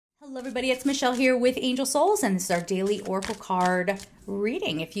Hello everybody, it's Michelle here with Angel Souls, and this is our daily oracle card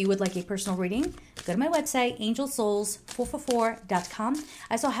reading. If you would like a personal reading, go to my website, angelsouls444.com.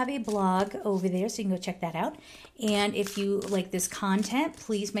 I also have a blog over there, so you can go check that out. And if you like this content,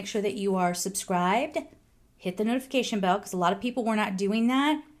 please make sure that you are subscribed. Hit the notification bell, because a lot of people were not doing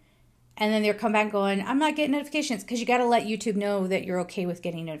that. And then they'll come back going, I'm not getting notifications, because you got to let YouTube know that you're okay with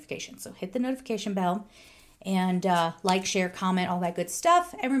getting notifications. So hit the notification bell. And like, share, comment, all that good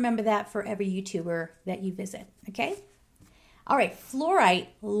stuff. And remember that for every YouTuber that you visit, okay? All right, fluorite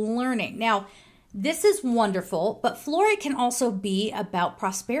learning. Now, this is wonderful, but fluorite can also be about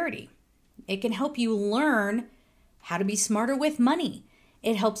prosperity. It can help you learn how to be smarter with money.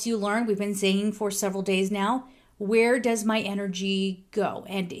 It helps you learn, we've been saying for several days now, where does my energy go?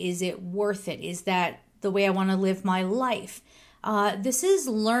 And is it worth it? Is that the way I want to live my life? This is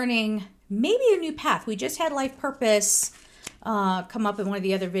learning maybe a new path. We just had life purpose come up in one of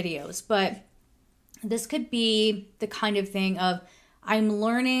the other videos, but this could be the kind of thing of, I'm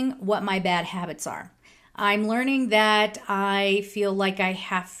learning what my bad habits are. I'm learning that I feel like I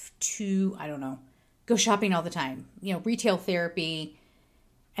have to, I don't know, go shopping all the time, retail therapy,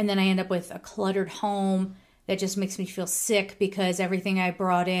 and then I end up with a cluttered home that just makes me feel sick because everything I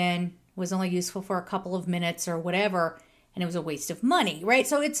brought in was only useful for a couple of minutes or whatever, and it was a waste of money, right?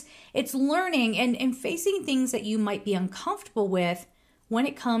 So it's learning and facing things that you might be uncomfortable with when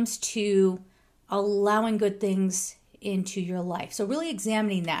it comes to allowing good things into your life. So really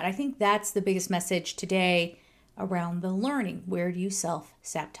examining that. I think that's the biggest message today around the learning. Where do you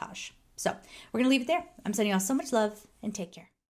self-sabotage? So we're going to leave it there. I'm sending you all so much love, and take care.